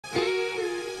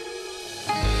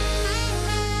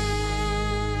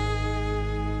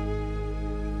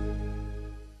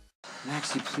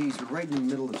taxi, please. We're right in the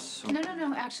middle of something.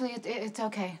 No. Actually, it's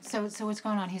okay. So what's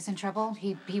going on? He's in trouble?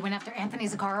 He went after Anthony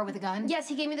Zaccara with a gun? Yes,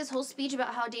 he gave me this whole speech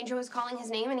about how Danger was calling his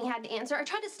name, and he had to answer. I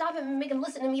tried to stop him and make him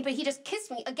listen to me, but he just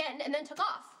kissed me again and then took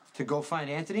off. To go find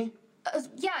Anthony?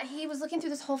 Yeah, he was looking through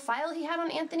this whole file he had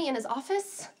on Anthony in his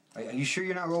office. Are you sure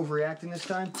you're not overreacting this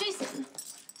time? Jason,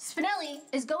 Spinelli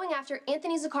is going after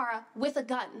Anthony Zaccara with a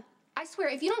gun. I swear,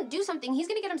 if you don't do something, he's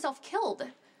gonna get himself killed.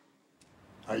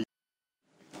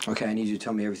 Okay, I need you to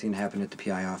tell me everything that happened at the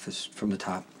PI office from the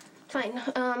top. Fine.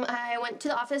 I went to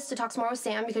the office to talk some more with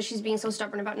Sam because she's being so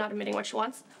stubborn about not admitting what she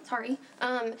wants. Sorry.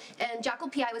 And Jackal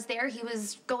PI was there. He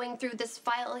was going through this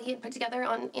file he had put together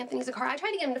on Anthony Zaccara. I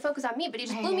tried to get him to focus on me, but he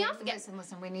just blew me off again.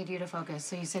 Listen, we need you to focus.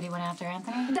 So you said he went after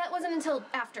Anthony? That wasn't until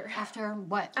after. After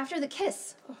what? After the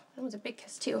kiss. Oh, that was a big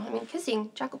kiss, too. I mean,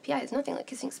 kissing Jackal PI is nothing like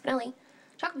kissing Spinelli.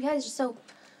 Jackal PI is just so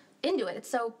into it. It's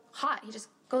so hot. He just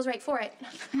goes right for it.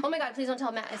 Oh, my God, please don't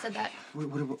tell Matt I said that.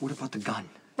 What about the gun?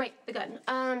 Right, the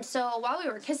gun. So while we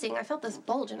were kissing, I felt this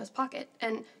bulge in his pocket,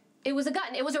 and it was a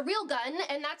gun. It was a real gun,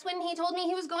 and that's when he told me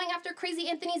he was going after crazy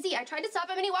Anthony Z. I tried to stop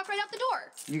him, and he walked right out the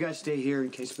door. You guys stay here in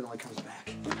case Spinelli comes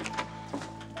back.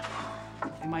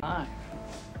 In my 5,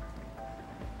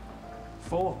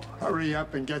 4. Hurry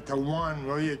up and get to 1,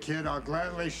 will you, kid? I'll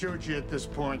gladly shoot you at this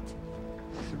point.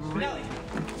 Spinelli!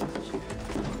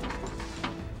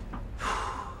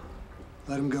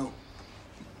 Let him go.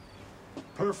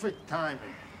 Perfect timing.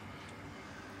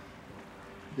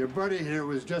 Your buddy here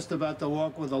was just about to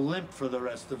walk with a limp for the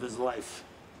rest of his life.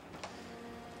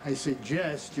 I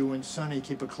suggest you and Sonny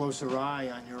keep a closer eye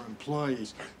on your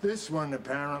employees. This one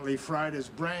apparently fried his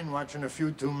brain watching a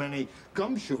few too many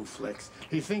gumshoe flicks.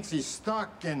 He thinks he's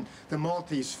stuck in the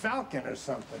Maltese Falcon or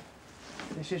something.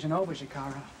 This isn't over,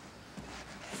 Zaccara.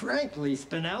 Frankly,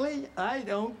 Spinelli, I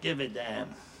don't give a damn.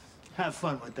 Have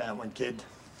fun with that one, kid.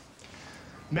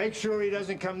 Make sure he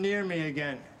doesn't come near me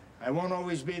again. I won't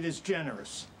always be this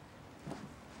generous.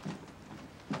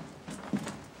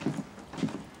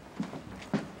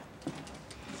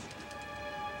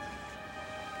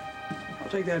 I'll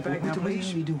take that back now, What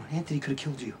please. are you doing? Anthony could have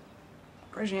killed you.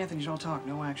 Crazy Anthony's all talk,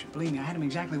 no action. Believe me, I had him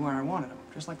exactly where I wanted him,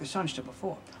 just like the Sunster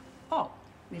before. Oh,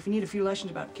 and if you need a few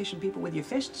lessons about kissing people with your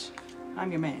fists,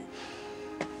 I'm your man.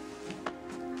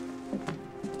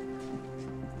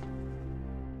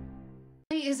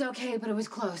 He is okay, but it was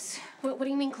close. What do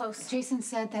you mean close? Jason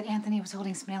said that Anthony was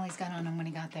holding Spinelli's gun on him when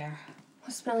he got there.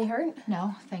 Was Spinelli hurt?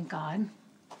 No, thank God.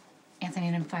 Anthony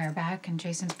didn't fire back, and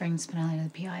Jason's bringing Spinelli to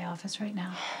the PI office right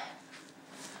now.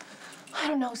 I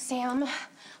don't know, Sam.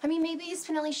 I mean, maybe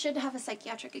Spinelli should have a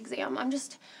psychiatric exam. I'm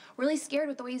just really scared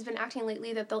with the way he's been acting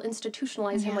lately that they'll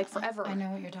institutionalize him like forever. I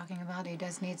know what you're talking about. He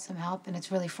does need some help, and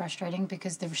it's really frustrating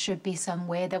because there should be some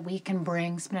way that we can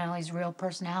bring Spinelli's real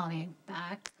personality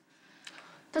back.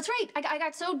 That's right. I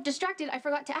got so distracted, I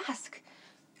forgot to ask.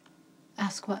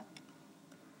 Ask what?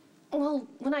 Well,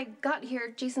 when I got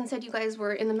here, Jason said you guys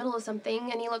were in the middle of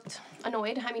something, and he looked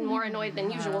annoyed. I mean, more annoyed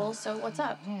than usual, so what's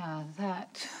up? Yeah,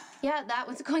 that. Yeah,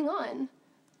 what's going on?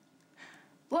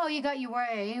 Well, you got your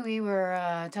way. We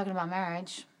were talking about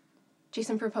marriage.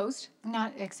 Jason proposed?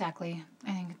 Not exactly.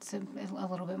 I think it's a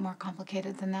little bit more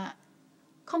complicated than that.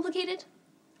 Complicated?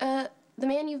 The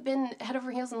man you've been head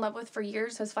over heels in love with for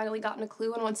years has finally gotten a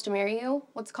clue and wants to marry you?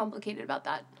 What's complicated about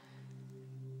that?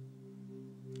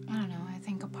 I don't know. I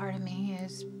think a part of me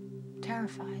is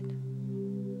terrified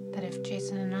that if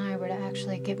Jason and I were to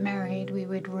actually get married, we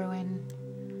would ruin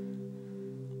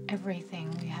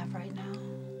everything we have right now.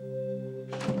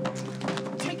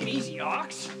 Take it easy,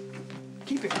 Ox.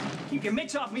 Keep your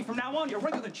mitts off me from now on. You're a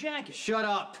regular jacket. Shut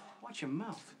up. Watch your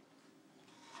mouth.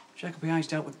 Jacoby's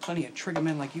dealt with plenty of trigger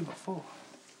men like you before.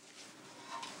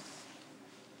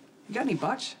 You got any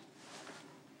butts?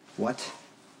 What?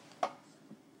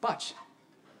 Butts.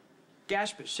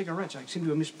 Gaspers, cigarettes. I seem to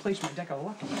have misplaced my deck of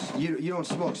luck. You don't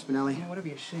smoke, Spinelli. Yeah, whatever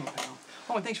you say, pal.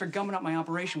 Oh, and thanks for gumming up my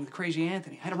operation with Crazy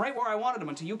Anthony. I had him right where I wanted him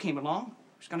until you came along.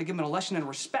 I was gonna give him a lesson in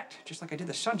respect, just like I did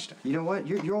the Sunster. You know what?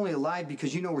 You're only alive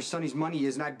because you know where Sonny's money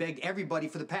is, and I begged everybody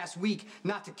for the past week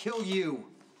not to kill you.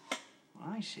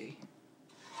 I see.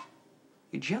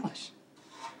 You're jealous.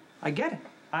 I get it.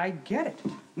 I get it.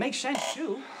 Makes sense,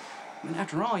 too. I mean,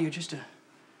 after all, you're just a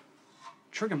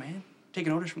trigger man,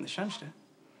 taking orders from the Sunster.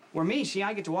 Where me, see,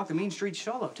 I get to walk the mean streets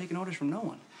solo, taking orders from no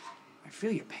one. I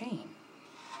feel your pain.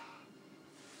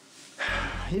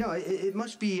 You know, it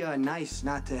must be nice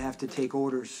not to have to take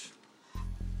orders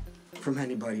from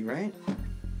anybody, right?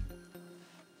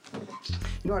 You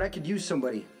know what? I could use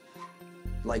somebody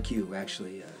like you,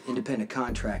 actually. Independent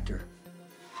contractor.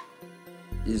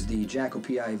 Is the Jackal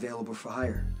PI available for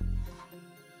hire?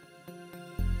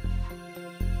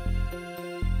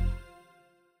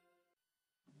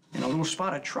 little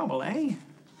spot of trouble, eh?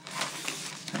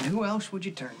 And who else would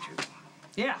you turn to?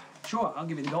 Yeah, sure, I'll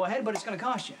give you the go-ahead, but it's gonna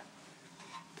cost you.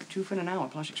 $2 an hour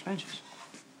plus expenses.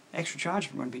 Extra charge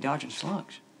if we're gonna be dodging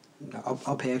slugs. No,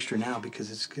 I'll pay extra now because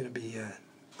it's gonna be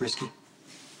risky.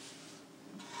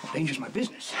 Well, danger's my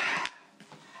business.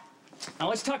 Now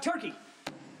let's talk turkey.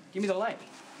 Give me the lay.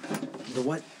 The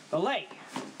what? The lay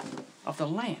of the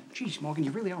land. Jeez, Morgan,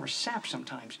 you really are a sap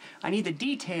sometimes. I need the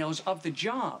details of the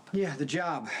job. Yeah, the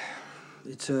job.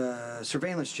 It's a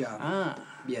surveillance job. Ah.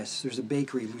 Yes, there's a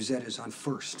bakery, Luzetta's, on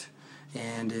First.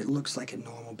 And it looks like a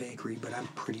normal bakery, but I'm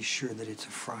pretty sure that it's a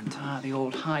front. Ah, the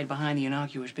old hide behind the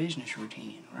innocuous business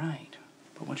routine, right.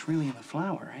 But what's really in the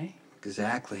flour, eh?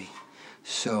 Exactly.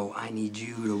 So I need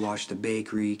you to watch the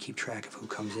bakery, keep track of who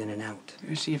comes in and out.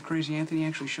 You see if Crazy Anthony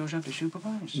actually shows up to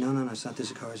supervise? No, it's not the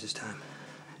Zaccaras this time.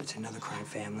 It's another crime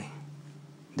family.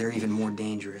 They're even more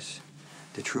dangerous.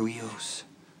 The Trujillos.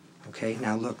 Okay,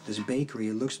 now look, this bakery,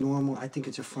 it looks normal. I think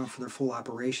it's a front for their full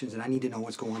operations, and I need to know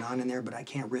what's going on in there, but I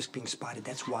can't risk being spotted.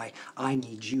 That's why I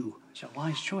need you. It's a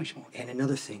wise choice, Morgan. And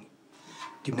another thing,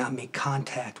 do not make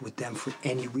contact with them for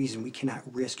any reason. We cannot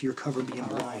risk your cover being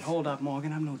blown. All right, hold up,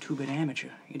 Morgan. I'm no two-bit amateur.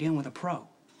 You're dealing with a pro.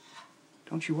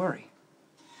 Don't you worry.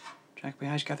 Jack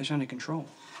B.I.'s got this under control.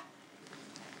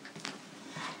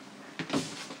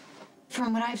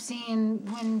 From what I've seen,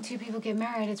 when two people get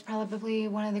married, it's probably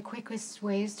one of the quickest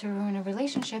ways to ruin a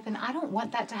relationship, and I don't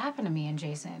want that to happen to me and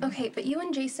Jason. Okay, but you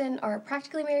and Jason are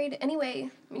practically married anyway.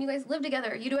 I mean, you guys live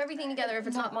together. You do everything together if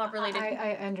it's not mob-related.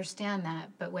 I understand that,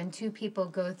 but when two people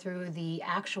go through the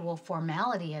actual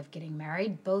formality of getting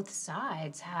married, both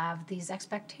sides have these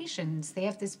expectations. They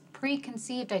have this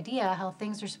preconceived idea how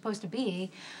things are supposed to be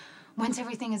once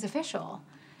everything is official.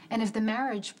 And if the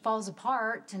marriage falls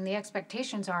apart and the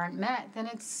expectations aren't met, then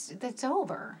it's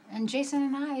over. And Jason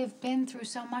and I have been through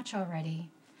so much already.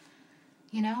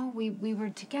 You know, we were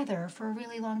together for a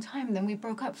really long time, then we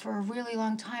broke up for a really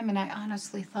long time, and I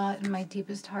honestly thought in my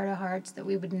deepest heart of hearts that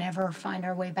we would never find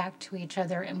our way back to each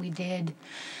other, and we did.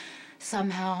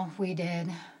 Somehow we did.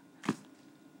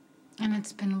 And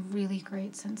it's been really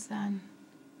great since then.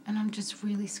 And I'm just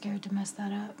really scared to mess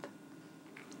that up.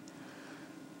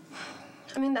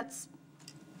 I mean, that's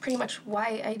pretty much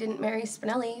why I didn't marry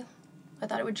Spinelli. I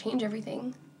thought it would change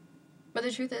everything. But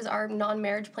the truth is, our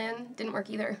non-marriage plan didn't work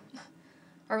either.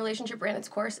 Our relationship ran its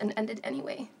course and ended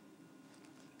anyway.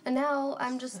 And now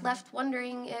I'm just left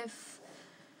wondering if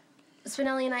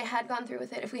Spinelli and I had gone through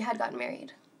with it, if we had gotten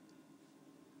married.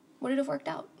 Would it have worked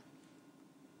out?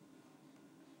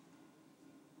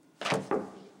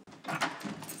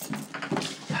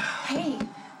 Hey,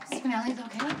 Spinelli's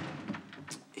okay?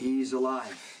 He's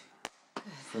alive.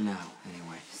 For now,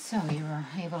 anyway. So you were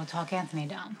able to talk Anthony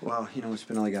down? Well, you know,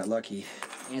 Spinelli got lucky.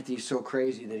 Anthony's so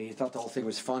crazy that he thought the whole thing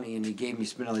was funny, and he gave me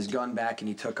Spinelli's gun back and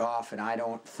he took off, and I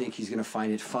don't think he's gonna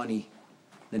find it funny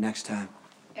the next time.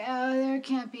 There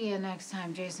can't be a next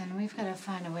time, Jason. We've got to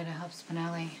find a way to help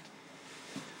Spinelli.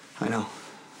 I know.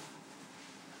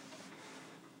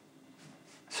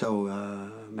 So,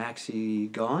 Maxie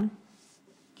gone?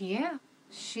 Yeah.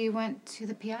 She went to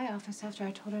the PI office after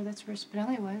I told her that's where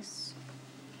Spinelli was.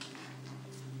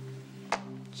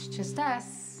 It's just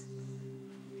us.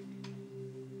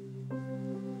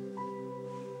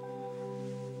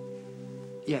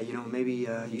 Yeah, you know, maybe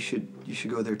you should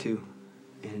go there too,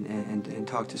 and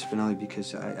talk to Spinelli,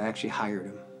 because I actually hired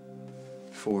him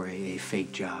for a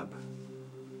fake job.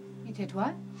 You did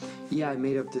what? Yeah, I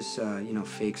made up this, you know,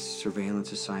 fake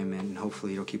surveillance assignment, and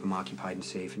hopefully it'll keep him occupied and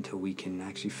safe until we can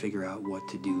actually figure out what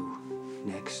to do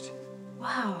next.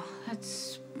 Wow,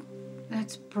 that's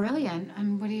brilliant.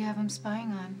 What do you have him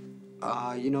spying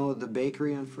on? You know, the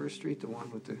bakery on First Street, the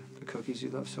one with the cookies you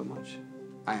love so much?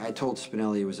 I told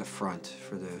Spinelli it was a front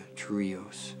for the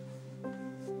Trujillos.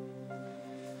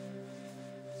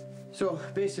 So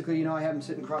basically, you know, I have him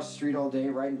sitting across the street all day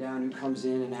writing down who comes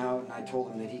in and out, and I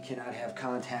told him that he cannot have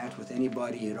contact with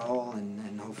anybody at all,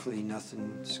 and hopefully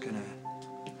nothing's gonna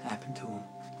happen to him.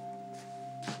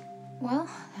 Well,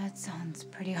 that sounds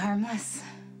pretty harmless.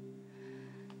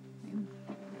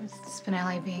 With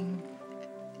Spinelli being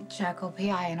Jackal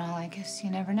PI and all, I guess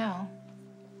you never know.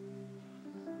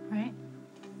 Right?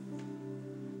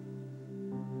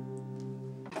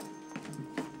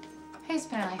 Hey,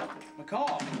 Spinelli.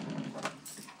 McCall.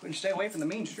 Couldn't stay away from the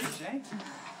mean streets, eh?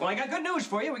 Well, I got good news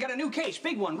for you. We got a new case.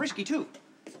 Big one. Risky, too.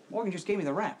 Morgan just gave me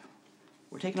the rap.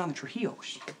 We're taking on the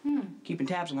Trujillos. Keeping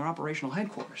tabs on their operational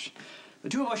headquarters. The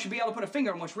two of us should be able to put a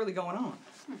finger on what's really going on.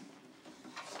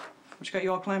 What's got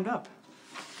you all climbed up?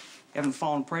 You haven't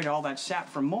fallen prey to all that sap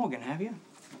from Morgan, have you?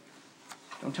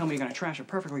 Don't tell me you're gonna trash a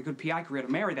perfectly good PI career to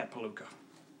marry that palooka.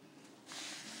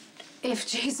 If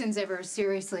Jason's ever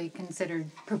seriously considered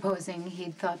proposing,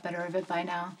 he'd thought better of it by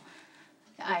now.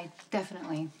 I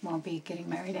definitely won't be getting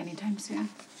married anytime soon.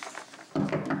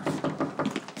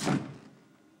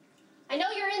 I know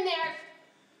you're in there.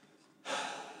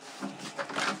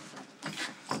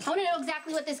 I want to know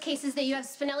exactly what this case is that you have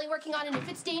Spinelli working on, and if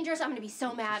it's dangerous, I'm going to be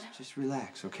so mad. Just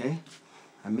relax, okay?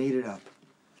 I made it up.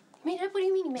 You made it up? What do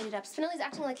you mean you made it up? Spinelli's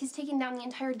acting like he's taking down the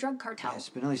entire drug cartel. Yeah,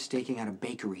 Spinelli's staking out a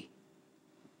bakery.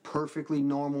 Perfectly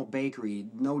normal bakery.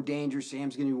 No danger.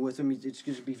 Sam's gonna be with him. It's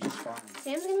gonna be just fine.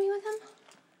 Sam's going to be with him?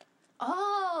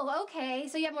 Oh, okay.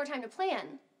 So you have more time to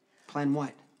plan. Plan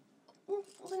what? Well,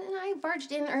 when I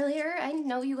barged in earlier, I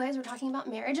know you guys were talking about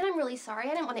marriage, and I'm really sorry.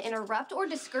 I didn't want to interrupt or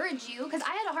discourage you, because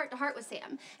I had a heart-to-heart with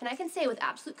Sam. And I can say with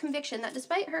absolute conviction that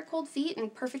despite her cold feet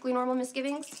and perfectly normal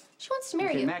misgivings, she wants to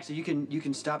marry you. Maxie, you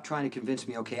can stop trying to convince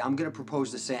me, okay? I'm gonna propose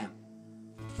to Sam.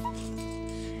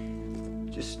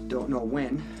 Just don't know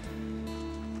when.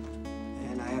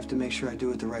 And I have to make sure I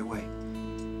do it the right way.